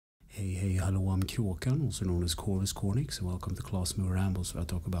Hello, I'm Kråkan, also known as Corvus Cornix, and welcome to Class Movie Rambles, where I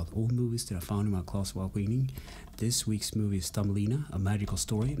talk about old movies that I found in my class while reading. This week's movie is Tumblina, a magical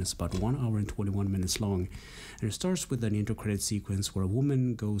story, and it's about 1 hour and 21 minutes long. And it starts with an intro credit sequence where a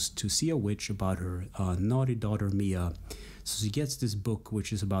woman goes to see a witch about her naughty daughter Mia. So she gets this book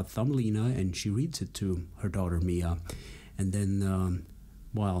which is about Thumblina, and she reads it to her daughter Mia. And then,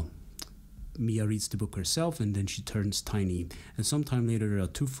 Mia reads the book herself, and then she turns tiny. And sometime later, there are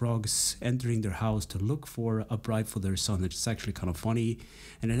two frogs entering their house to look for a bride for their son. It's actually kind of funny.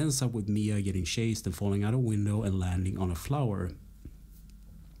 And it ends up with Mia getting chased and falling out a window and landing on a flower.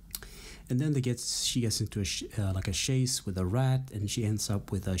 And then she gets into a chase with a rat, and she ends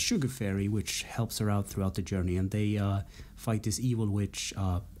up with a sugar fairy, which helps her out throughout the journey. And they fight this evil witch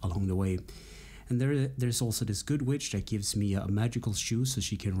along the way. And there's also this good witch that gives Mia a magical shoe so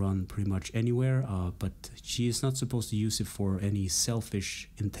she can run pretty much anywhere, but she is not supposed to use it for any selfish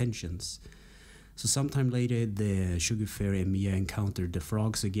intentions. So sometime later, the sugar fairy and Mia encounter the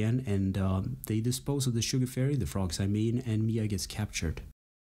frogs again, and they dispose of the sugar fairy, the frogs I mean, and Mia gets captured.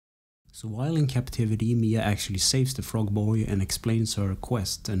 So while in captivity, Mia actually saves the frog boy and explains her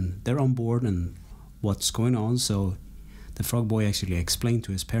quest, and they're on board and what's going on, so the frog boy actually explained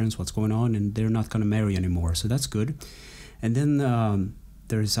to his parents what's going on, and they're not going to marry anymore, so that's good. And then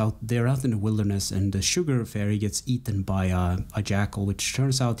they're out in the wilderness, and the sugar fairy gets eaten by a jackal, which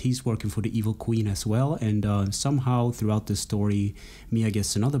turns out he's working for the evil queen as well. And somehow throughout the story, Mia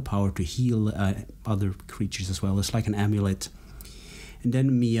gets another power to heal other creatures as well. It's like an amulet. And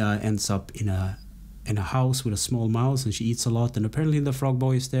then Mia ends up in a house with a small mouse, and she eats a lot, and apparently the frog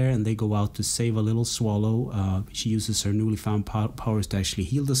boy is there, and they go out to save a little swallow. She uses her newly found powers to actually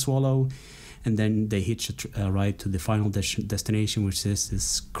heal the swallow, and then they hitch a ride to the final destination, which is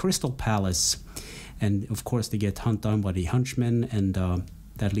this crystal palace. And of course they get hunted down by the henchmen, and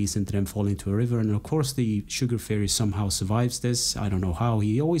that leads into them falling into a river. And of course the sugar fairy somehow survives this. I don't know how.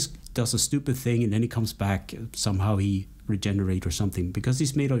 He always does a stupid thing, and then he comes back. Somehow he regenerates or something. Because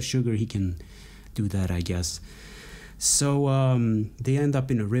he's made of sugar, he can do that, I guess. So they end up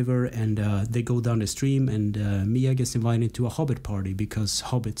in a river, and they go down the stream, and Mia gets invited to a hobbit party because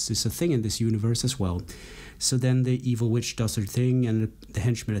hobbits is a thing in this universe as well. So then the evil witch does her thing, and the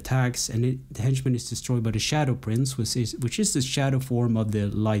henchman attacks, and the henchman is destroyed by the Shadow Prince, which is the shadow form of the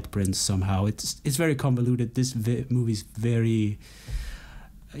Light Prince somehow. It's very convoluted. This movie is very...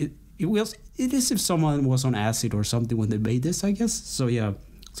 It is if someone was on acid or something when they made this, I guess. So yeah.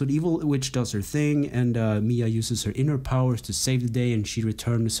 So the evil witch does her thing, and Mia uses her inner powers to save the day, and she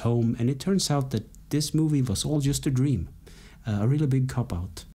returns home. And it turns out that this movie was all just a dream. A really big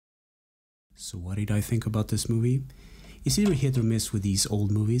cop-out. So what did I think about this movie? It's either hit or miss with these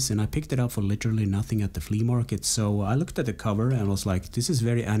old movies, and I picked it up for literally nothing at the flea market. So I looked at the cover and was like, this is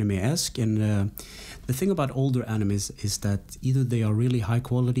very anime-esque. And the thing about older animes is that either they are really high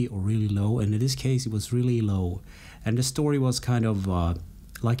quality or really low. And in this case, it was really low. And the story was kind of...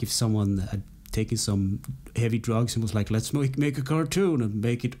 like if someone had taken some heavy drugs and was like, let's make a cartoon and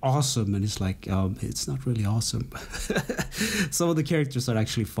make it awesome. And it's like, it's not really awesome. Some of the characters are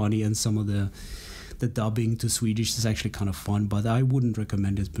actually funny, and some of the dubbing to Swedish is actually kind of fun, but I wouldn't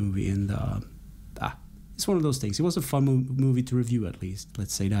recommend this movie. And it's one of those things. It was a fun movie to review, at least.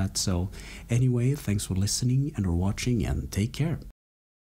 Let's say that. So anyway, thanks for listening and or watching, and take care.